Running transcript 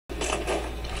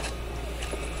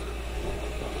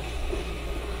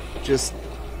Just...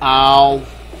 Ow.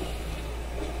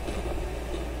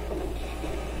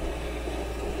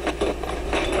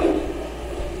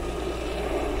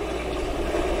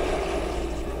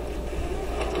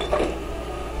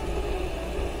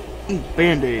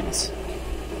 Band-aids.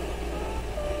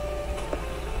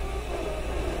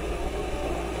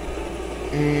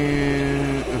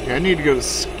 And... okay, I need to go to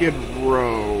Skid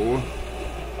Row.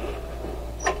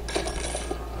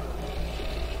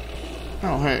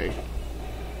 Oh, hey.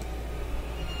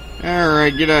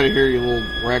 Alright, get out of here, you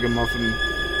little ragamuffin.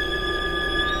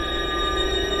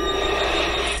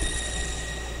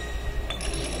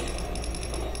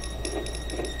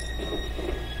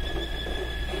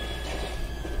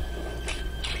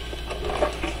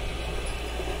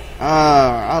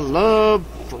 I love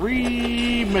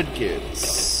 3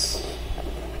 medkits.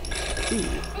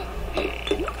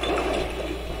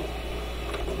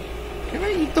 Can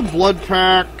I eat the blood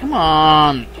pack? Come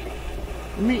on.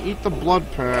 Let me eat the blood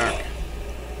pack.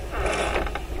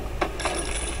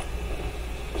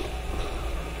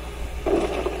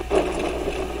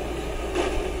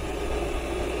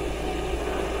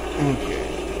 Okay.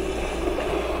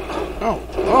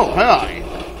 Oh, hi.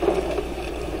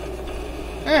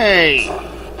 Hey!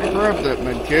 I grabbed that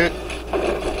medkit.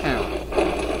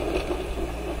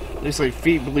 At least I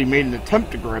feebly made an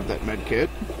attempt to grab that medkit.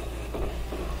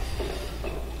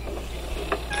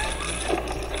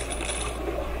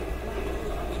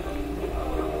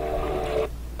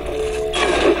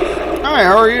 Hi,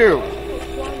 how are you?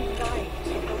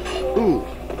 Ooh.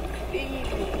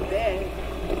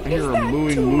 I hear a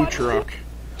mooing moo truck.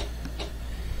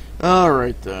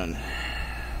 Alright then.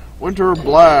 Winter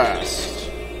Blast.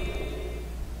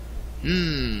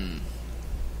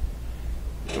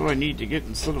 What do I need to get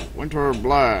instead of Winter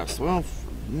Blast? Well,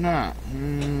 nah.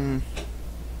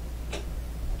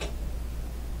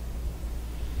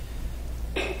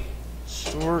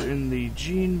 Store in the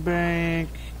gene bank,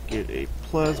 get a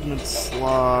plasmid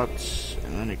slot,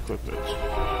 and then equip it.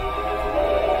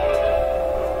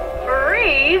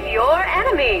 Freeze your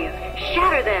enemies!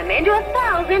 Shatter them into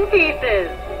 1,000 pieces!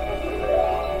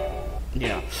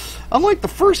 Yeah. Unlike the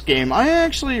first game, I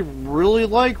actually really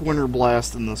like Winter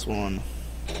Blast in this one.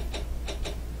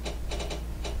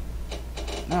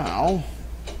 Now,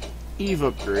 Eve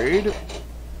upgrade.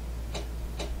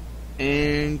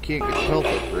 And can't get the health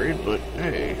upgrade, but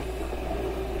hey.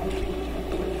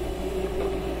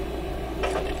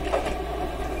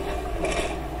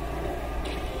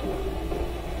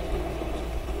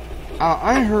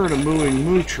 I heard a mooing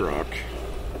moo truck.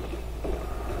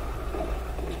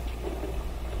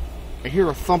 I hear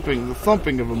a thumping, the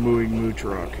thumping of a mooing moo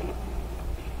truck.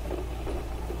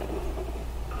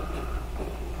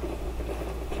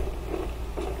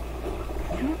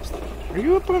 Are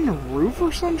you up on the roof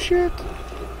or some shit?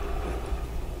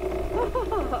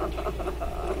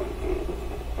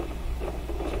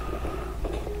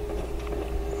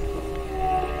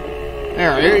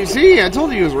 There, you see? I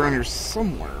told you he was around here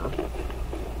somewhere.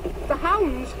 The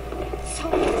hounds!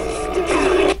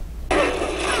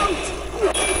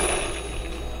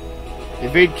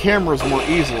 Evade cameras more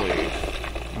easily.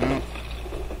 Well,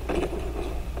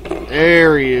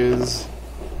 there he is.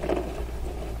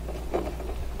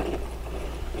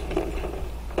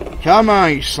 Come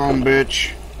on, you son of a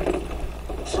bitch.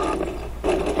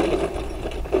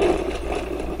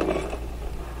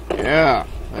 Yeah,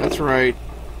 that's right.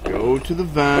 Go to the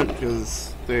vent,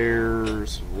 because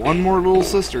there's one more little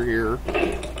sister here.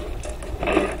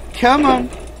 Come on.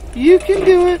 You can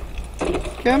do it.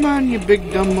 Come on, you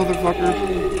big dumb motherfucker.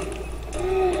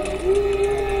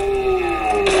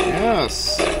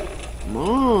 Yes.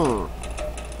 More.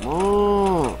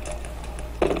 More.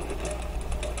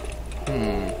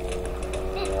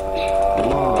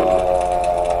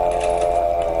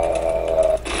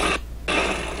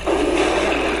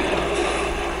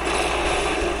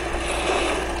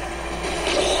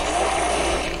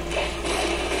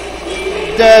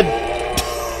 Dead.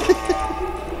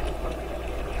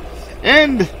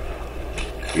 And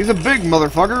he's a big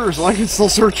motherfucker, so I can still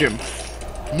search him.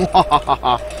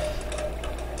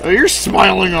 Oh, you're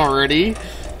smiling already.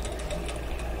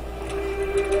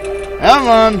 Come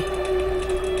on.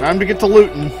 Time to get to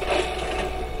looting.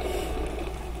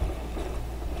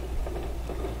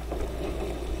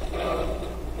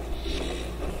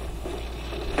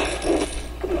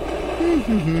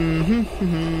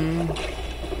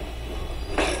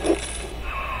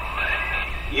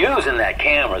 Using that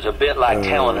camera's a bit like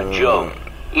telling a joke.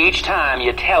 Each time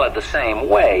you tell it the same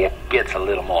way, it gets a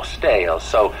little more stale,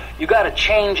 so you gotta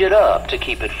change it up to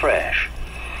keep it fresh.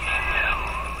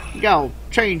 Go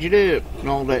change it up and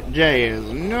all that jazz.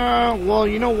 No, well,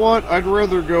 you know what? I'd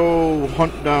rather go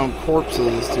hunt down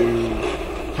corpses to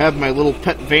have my little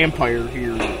pet vampire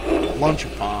here lunch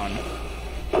upon.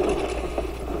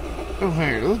 Oh,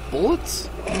 hey, are those bullets?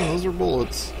 Oh, those are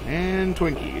bullets. And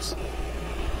Twinkies.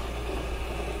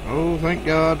 Oh, thank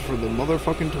God for the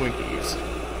motherfucking Twinkies.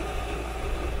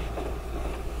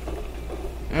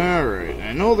 Alright,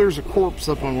 I know there's a corpse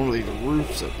up on one of these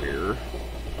roofs up here.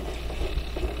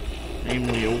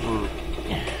 Namely over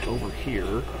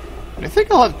here. And I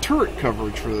think I'll have turret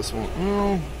coverage for this one.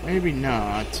 Well, maybe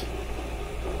not.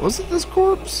 Was it this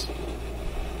corpse?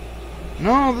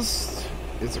 No, this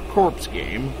is a corpse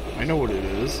game. I know what it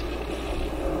is.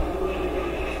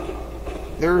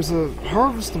 There's a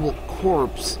harvestable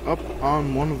corpse up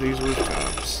on one of these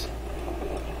rooftops.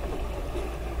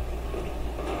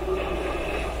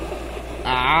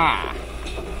 Ah!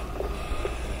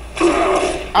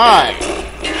 Aye!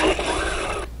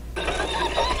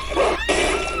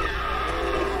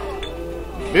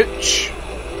 Bitch!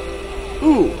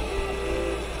 Ooh!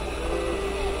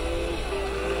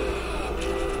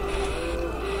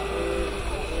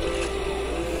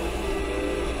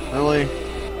 Really?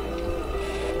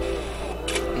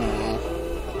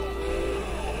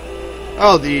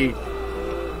 Oh, the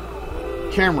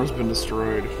camera's been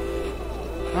destroyed.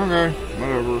 Okay,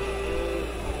 whatever.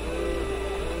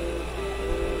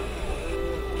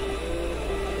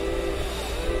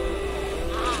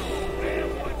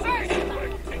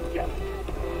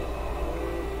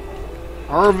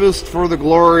 Harvest for the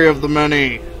glory of the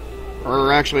many.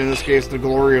 Or actually, in this case, the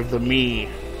glory of the me.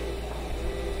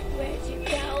 Where'd you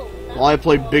go? While I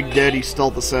play Big Daddy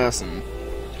Stealth Assassin.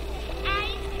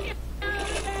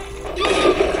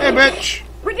 Hey, bitch!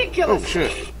 Ridiculous! Oh,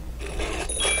 shit.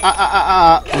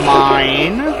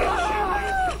 Mine?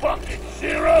 Fucking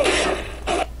zero!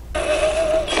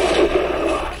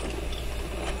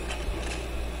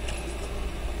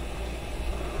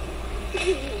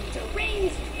 You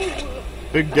deranged fool!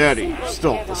 Big Daddy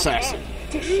Stealth Assassin.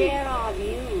 To share our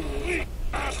views.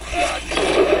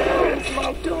 Here's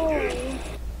my doom.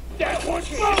 That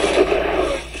was wrong!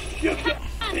 You got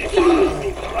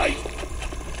it, right?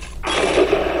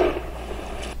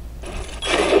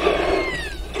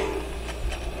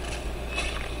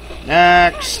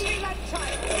 Next.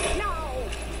 No!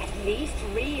 At least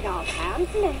read our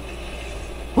pamphlet.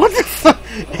 What the fuck?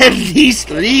 At least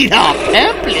read our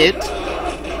pamphlet?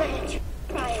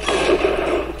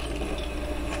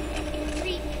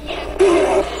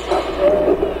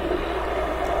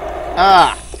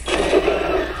 Ah.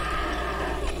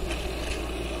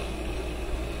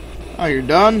 Oh, you're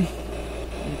done?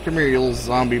 Come here, you little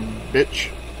zombie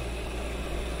bitch.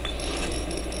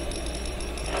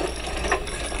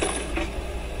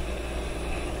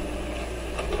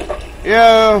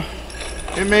 Yeah,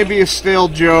 it may be a stale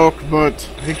joke, but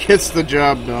it gets the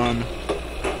job done.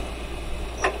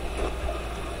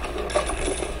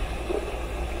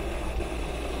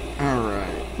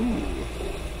 Alright.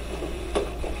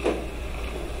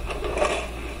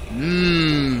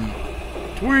 Mmm.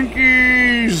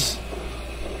 Twinkies!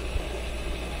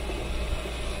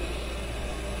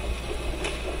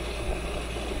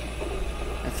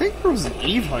 I think there was an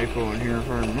Eve hypo in here, if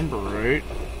I remember right.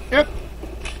 Yep.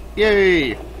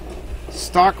 Yay!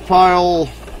 Stockpile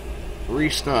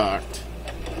restocked.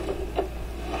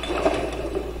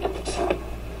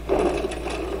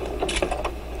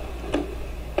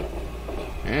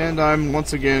 And I'm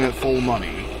once again at full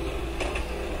money.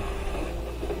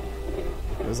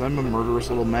 Because I'm a murderous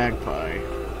little magpie.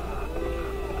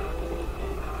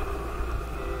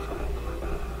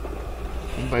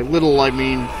 And by little I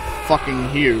mean fucking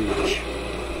huge.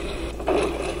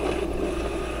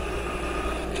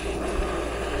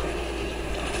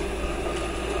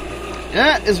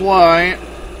 That is why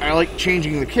I like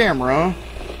changing the camera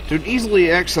to an easily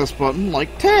access button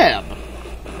like tab.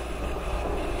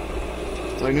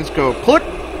 So I can just go click,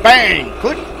 bang,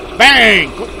 click,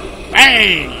 bang, click,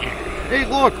 bang. Hey,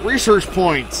 look, research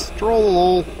points.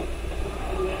 Troll.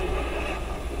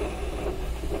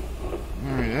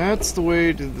 Alright, that's the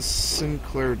way to the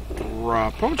Sinclair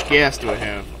drop. How much gas do I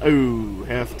have? Oh,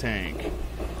 half tank.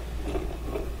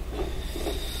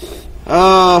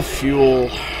 Fuel.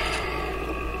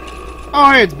 Oh,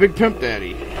 hey, it's Big Pimp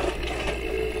Daddy.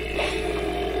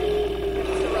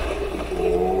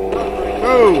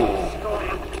 Oh!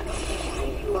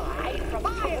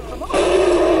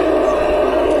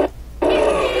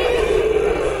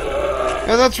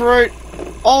 Yeah, that's right.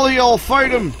 All of y'all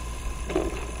fight him.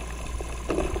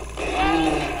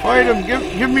 Fight him.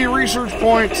 Give me research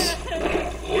points.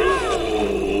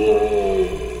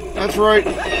 That's right.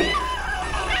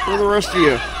 For the rest of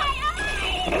you.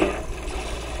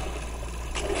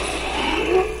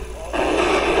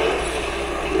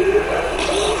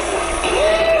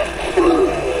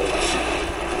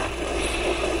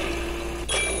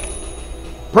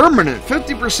 Permanent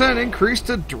 50% increase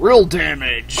to drill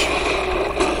damage.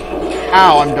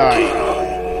 Ow, I'm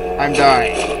dying. I'm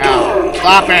dying. Ow.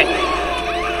 Stop it.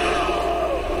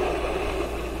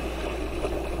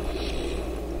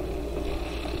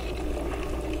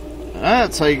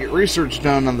 That's how you get research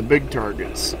done on the big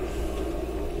targets.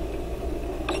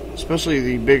 Especially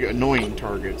the big annoying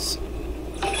targets.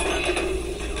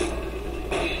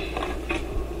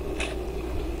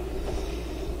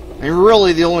 And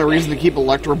really, the only reason to keep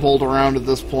Electrobolt around at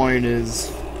this point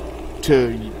is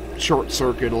to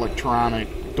short-circuit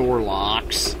electronic door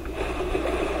locks.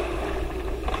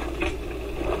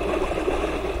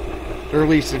 Or at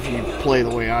least if you play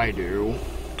the way I do.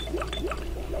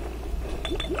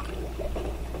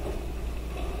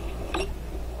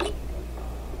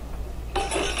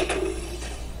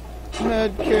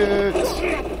 Medkit.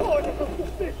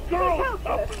 This girl's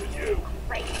tougher than you.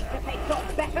 Afraid to take your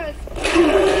betters.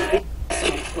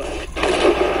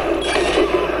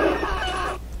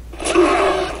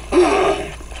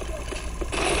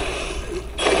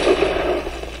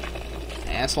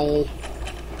 Asshole.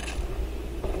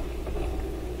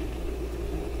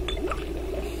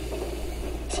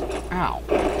 Ow.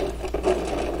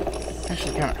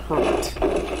 Actually kind of hurt.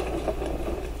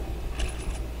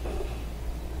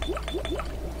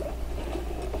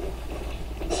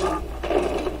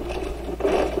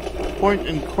 Point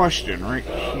in question right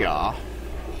here.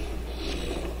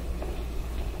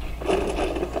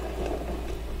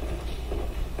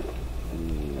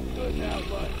 Good now,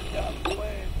 but got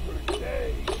plans for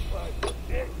days, but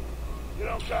dick, you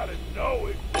don't gotta know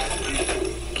it.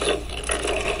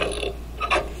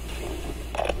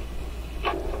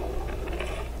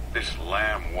 This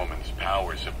Lamb woman's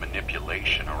powers of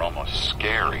manipulation are almost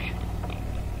scary.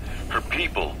 Her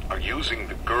people are using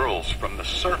the girls from the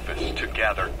surface to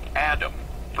gather Adam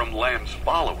from Lamb's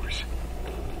followers.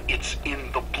 It's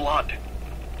in the blood.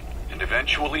 And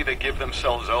eventually they give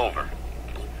themselves over.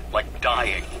 Like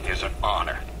dying is an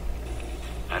honor.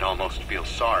 I'd almost feel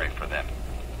sorry for them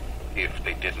if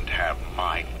they didn't have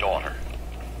my daughter.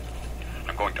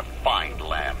 I'm going to find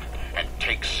Lamb and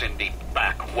take Cindy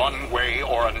back one way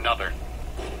or another.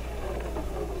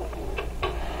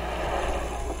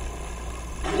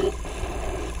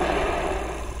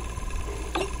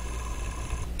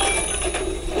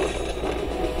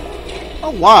 Oh,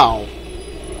 wow.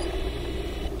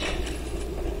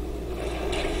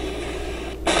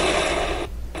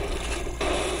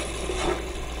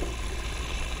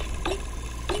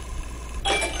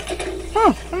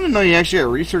 Huh, I didn't know you actually had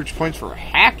research points for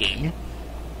hacking.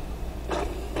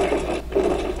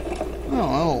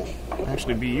 Oh, that'll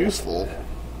actually be useful.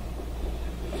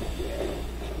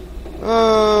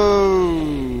 Oh,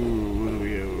 what do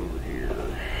we have over here?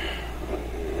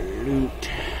 Loot.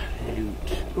 Loot.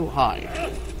 Oh, hi.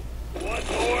 One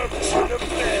more for the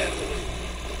family.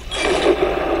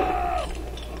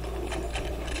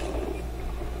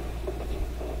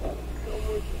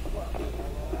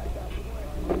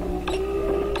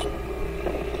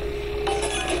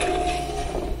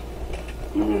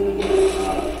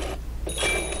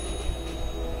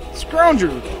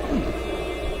 Scrounger!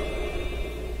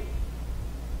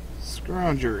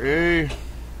 Scrounger, eh?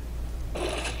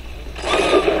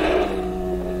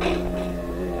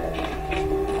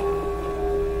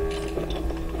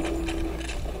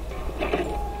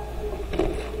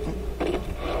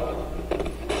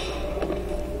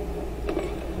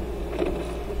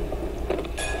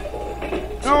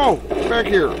 No! Back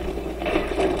here!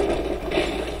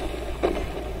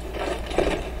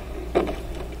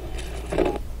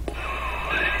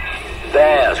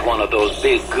 There's one of those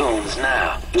big goons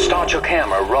now. Start your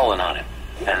camera rolling on him,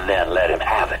 and then let him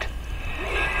have it.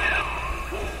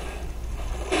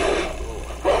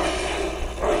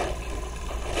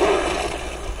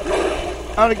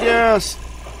 Out of gas!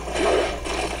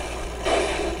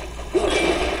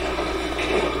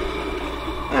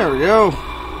 There we go.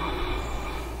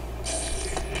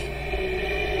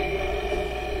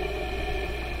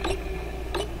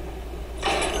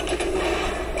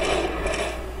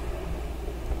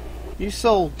 You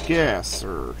sell gas,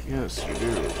 sir. Yes, you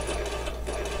do.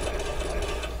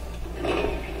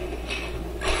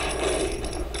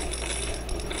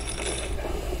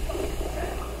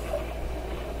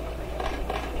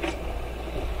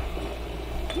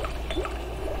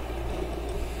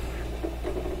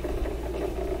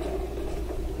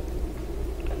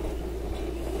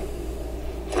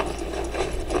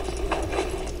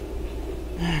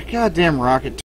 Goddamn rocket.